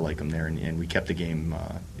I like him there, and we kept the game.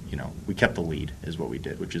 We kept the lead is what we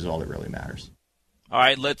did, which is all that really matters. All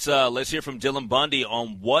right, let's hear from Dylan Bundy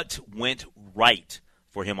on what went right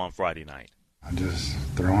for him on Friday night. I'm just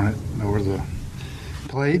throwing it over the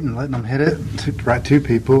plate and letting them hit it right to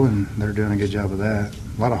people, and they're doing a good job of that.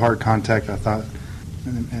 A lot of hard contact, I thought.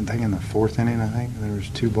 And I think in the 4th inning, there was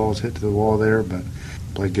 2 balls hit to the wall there, but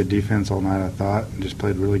played good defense all night, I thought, and just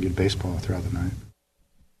played really good baseball throughout the night.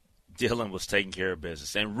 Dylan was taking care of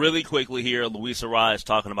business. And really quickly here, Luis Arraez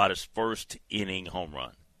talking about his first inning home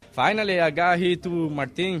run. Finally, I got hit to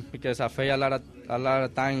Martin because I failed a lot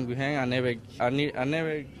of time with him. I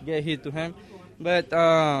never get hit to him, but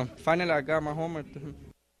finally I got my homer to him.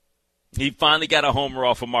 He finally got a homer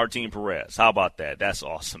off of Martin Perez. How about that? That's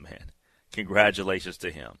awesome, man. Congratulations to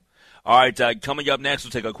him. All right, coming up next,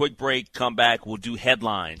 we'll take a quick break, come back, we'll do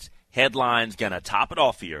headlines. Headlines going to top it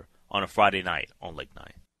off here on a Friday night on Late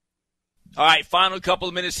Night. All right, final couple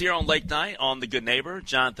of minutes here on Late Night on The Good Neighbor.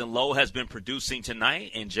 Jonathan Lowe has been producing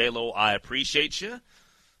tonight, and J-Lo, I appreciate you.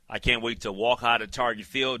 I can't wait to walk out of Target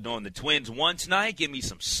Field knowing the Twins won tonight. Give me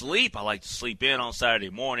some sleep. I like to sleep in on Saturday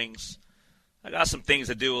mornings. I got some things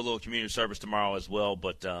to do, a little community service tomorrow as well,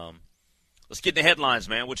 but let's get the headlines,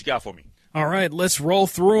 man. What you got for me? All right, let's roll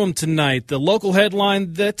through them tonight. The local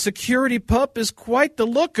headline, that security pup is quite the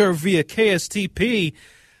looker via KSTP.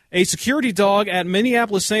 A security dog at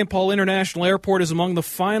Minneapolis-St. Paul International Airport is among the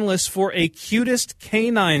finalists for a cutest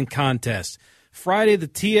canine contest. Friday,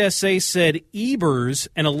 the TSA said Ebers,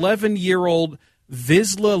 an 11-year-old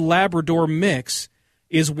Vizsla Labrador mix,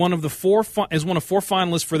 is one of four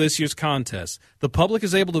finalists for this year's contest. The public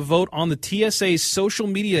is able to vote on the TSA's social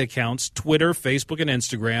media accounts, Twitter, Facebook, and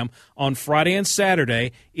Instagram, on Friday and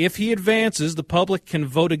Saturday. If he advances, the public can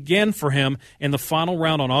vote again for him in the final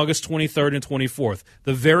round on August 23rd and 24th.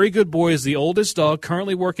 The Very Good Boy is the oldest dog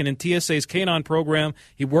currently working in TSA's canine program.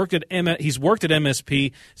 He's worked at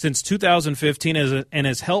MSP since 2015 and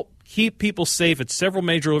has helped keep people safe at several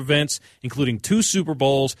major events, including 2 Super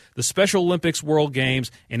Bowls, the Special Olympics World Games,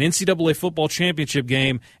 an NCAA football championship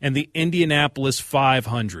game, and the Indianapolis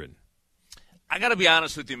 500. I got to be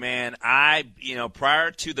honest with you, man.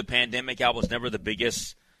 Prior to the pandemic, I was never the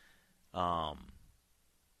biggest pup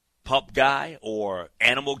guy or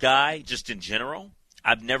animal guy, just in general.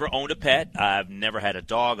 I've never owned a pet. I've never had a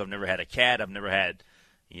dog. I've never had a cat. I've never had,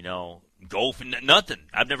 golf, nothing.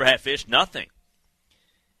 I've never had fish, nothing.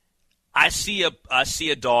 I see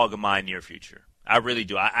a dog in my near future. I really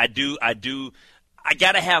do. I do. I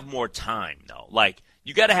got to have more time, though. Like,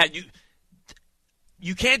 you got to have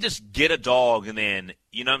you can't just get a dog and then,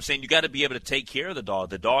 you know what I'm saying? You got to be able to take care of the dog.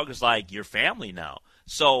 The dog is like your family now.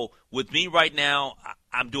 So with me right now,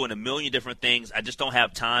 I'm doing a million different things. I just don't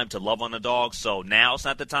have time to love on a dog. So now it's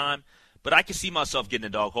not the time. But I can see myself getting a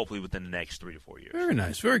dog hopefully within the next 3 to 4 years. Very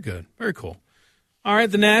nice. Very good. Very cool. All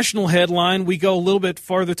right, the national headline, we go a little bit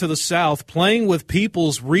farther to the south, playing with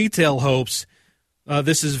people's retail hopes.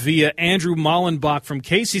 This is via Andrew Mollenbach from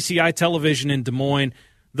KCCI Television in Des Moines.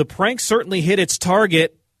 The prank certainly hit its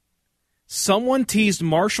target. Someone teased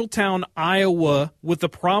Marshalltown, Iowa, with the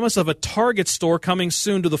promise of a Target store coming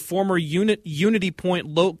soon to the former Unity Point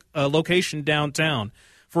location downtown.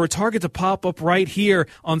 For a Target to pop up right here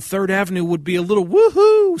on 3rd Avenue would be a little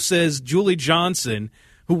woohoo, says Julie Johnson,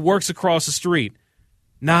 who works across the street.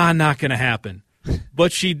 Nah, not going to happen.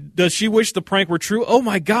 But does she wish the prank were true? Oh,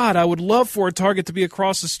 my God, I would love for a Target to be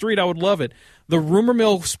across the street. I would love it. The rumor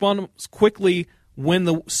mill spun quickly when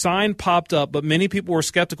the sign popped up, but many people were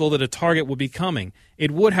skeptical that a Target would be coming.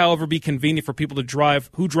 It would, however, be convenient for people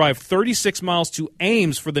who drive 36 miles to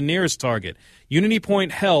Ames for the nearest Target. Unity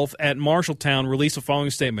Point Health at Marshalltown released the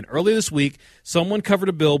following statement. Earlier this week, someone covered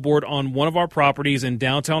a billboard on one of our properties in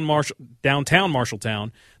downtown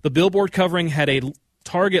Marshalltown. The billboard covering had a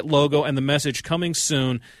Target logo and the message coming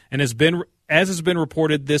soon, and as has been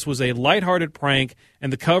reported, this was a lighthearted prank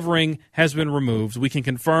and the covering has been removed. We can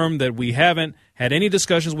confirm that we haven't had any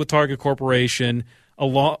discussions with Target Corporation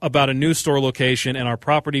about a new store location, and our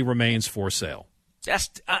property remains for sale.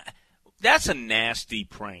 That's a nasty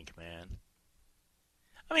prank, man.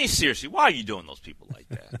 I mean, seriously, why are you doing those people like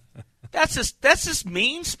that? That's just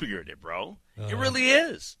mean-spirited, bro. It really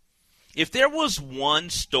is. If there was one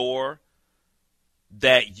store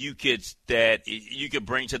that you could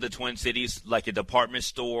bring to the Twin Cities, like a department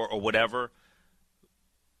store or whatever,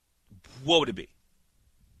 what would it be?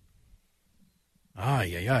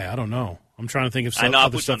 I don't know. I'm trying to think of some. I know,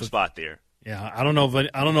 other I put stuff you on the spot there. Yeah, I don't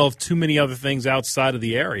know of too many other things outside of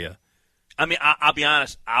the area. I mean, I'll be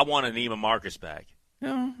honest. I want a Neiman Marcus bag.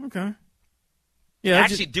 Yeah, okay. Yeah,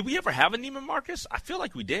 actually, did we ever have a Neiman Marcus? I feel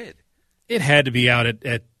like we did. It had to be out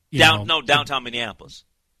at downtown Minneapolis.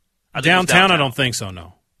 Downtown, I don't think so.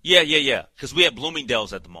 No. Yeah. Because we had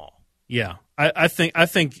Bloomingdale's at the mall. Yeah, I think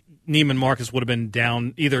Neiman Marcus would have been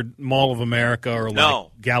down either Mall of America or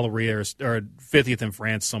like Galleria or 50th in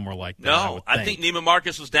France, somewhere like that. No, I think Neiman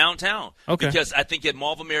Marcus was downtown. Okay. Because I think at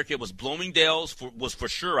Mall of America it was Bloomingdale's was for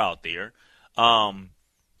sure out there. Downtown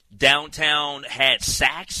had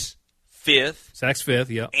Saks Fifth. Saks Fifth,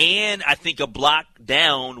 yeah. And I think a block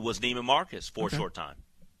down was Neiman Marcus for a short time.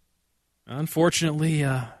 Unfortunately,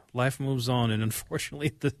 life moves on, and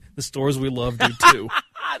unfortunately, the stores we love do too.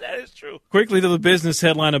 That is true. Quickly to the business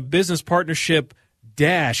headline, a business partnership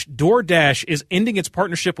DoorDash is ending its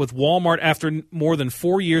partnership with Walmart after more than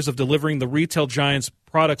 4 years of delivering the retail giant's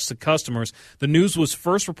products to customers. The news was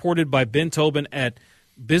first reported by Ben Tobin at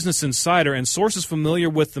Business Insider, and sources familiar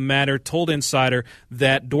with the matter told Insider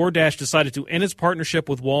that DoorDash decided to end its partnership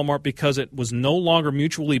with Walmart because it was no longer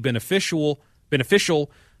mutually beneficial,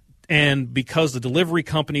 and because the delivery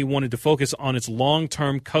company wanted to focus on its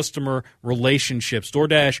long-term customer relationships.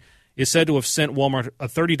 DoorDash is said to have sent Walmart a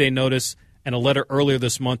 30-day notice and a letter earlier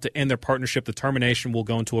this month to end their partnership. The termination will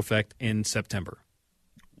go into effect in September.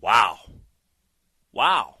 Wow.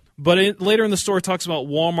 But later in the story, it talks about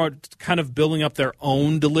Walmart kind of building up their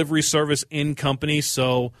own delivery service in company.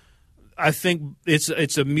 So I think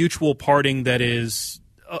it's a mutual parting that is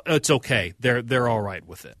it's okay. They're all right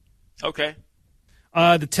with it. Okay.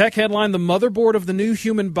 The tech headline: the motherboard of the new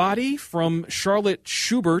human body, from Charlotte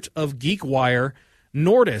Schubert of GeekWire.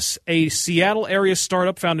 Nordis, a Seattle area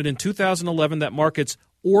startup founded in 2011 that markets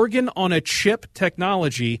organ-on-a-chip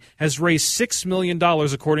technology, has raised $6 million,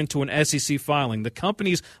 according to an SEC filing. The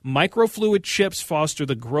company's microfluid chips foster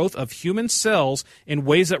the growth of human cells in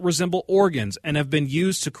ways that resemble organs and have been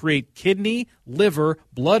used to create kidney, liver,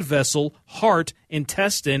 blood vessel, heart,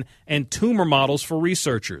 intestine, and tumor models for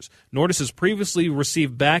researchers. Nordis has previously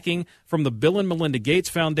received backing from the Bill and Melinda Gates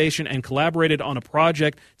Foundation and collaborated on a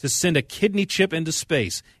project to send a kidney chip into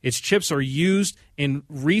space. Its chips are used in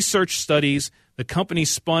research studies. The company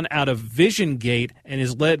spun out of VisionGate and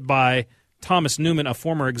is led by Thomas Newman, a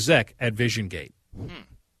former exec at VisionGate.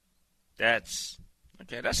 That's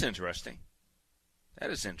interesting. That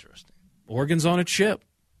is interesting. Organs on a chip.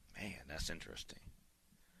 Man, that's interesting.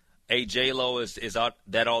 Hey, J-Lo, is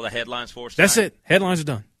that all the headlines for us That's tonight? it. Headlines are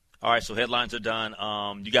done. All right, so headlines are done.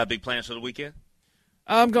 You got big plans for the weekend?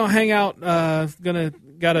 I'm going to hang out.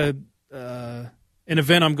 Got an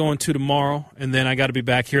event I'm going to tomorrow, and then I got to be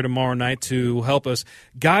back here tomorrow night to help us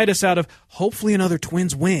guide us out of hopefully another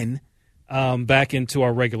Twins win back into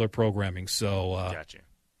our regular programming. So, gotcha.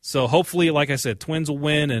 So hopefully, like I said, Twins will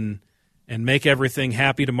win and make everything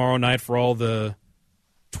happy tomorrow night for all the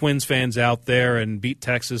Twins fans out there, and beat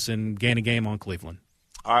Texas and gain a game on Cleveland.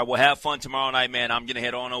 All right, well, have fun tomorrow night, man. I'm going to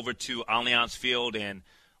head on over to Allianz Field and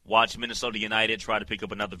watch Minnesota United try to pick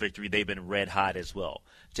up another victory. They've been red hot as well.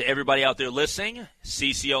 To everybody out there listening,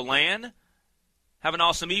 CCO Land, have an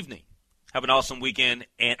awesome evening. Have an awesome weekend.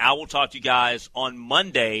 And I will talk to you guys on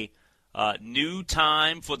Monday. New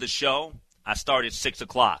time for the show. I start at 6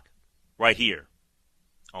 o'clock right here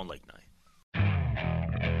on Late Night.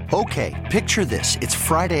 Okay, picture this. It's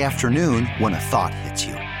Friday afternoon when a thought hits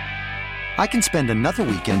you. I can spend another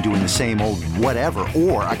weekend doing the same old whatever,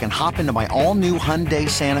 or I can hop into my all-new Hyundai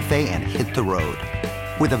Santa Fe and hit the road.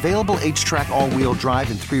 With available H-Track all-wheel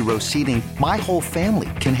drive and 3-row seating, my whole family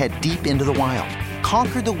can head deep into the wild.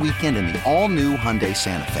 Conquer the weekend in the all-new Hyundai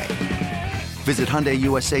Santa Fe. Visit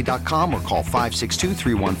HyundaiUSA.com or call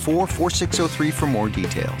 562-314-4603 for more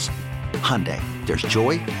details. Hyundai, there's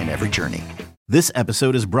joy in every journey. This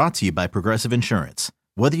episode is brought to you by Progressive Insurance.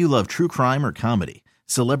 Whether you love true crime or comedy,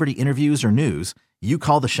 celebrity interviews or news, you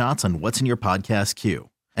call the shots on what's in your podcast queue.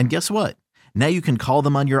 And guess what? Now you can call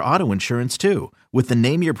them on your auto insurance too, with the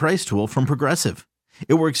Name Your Price tool from Progressive.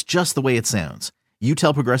 It works just the way it sounds. You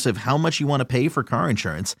tell Progressive how much you want to pay for car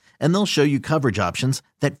insurance, and they'll show you coverage options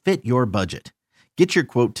that fit your budget. Get your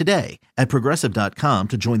quote today at Progressive.com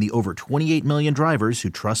to join the over 28 million drivers who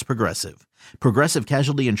trust Progressive. Progressive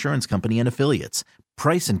Casualty Insurance Company and Affiliates.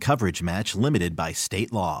 Price and coverage match limited by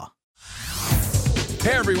state law.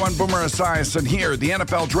 Hey everyone, Boomer Esiason here. The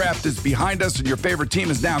NFL Draft is behind us and your favorite team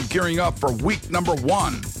is now gearing up for week number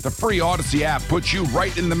 1. The free Odyssey app puts you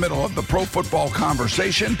right in the middle of the pro football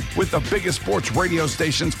conversation with the biggest sports radio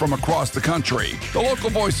stations from across the country. The local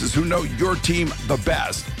voices who know your team the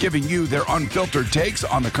best, giving you their unfiltered takes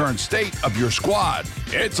on the current state of your squad.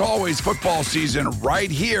 It's always football season right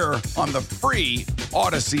here on the free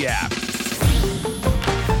Odyssey app.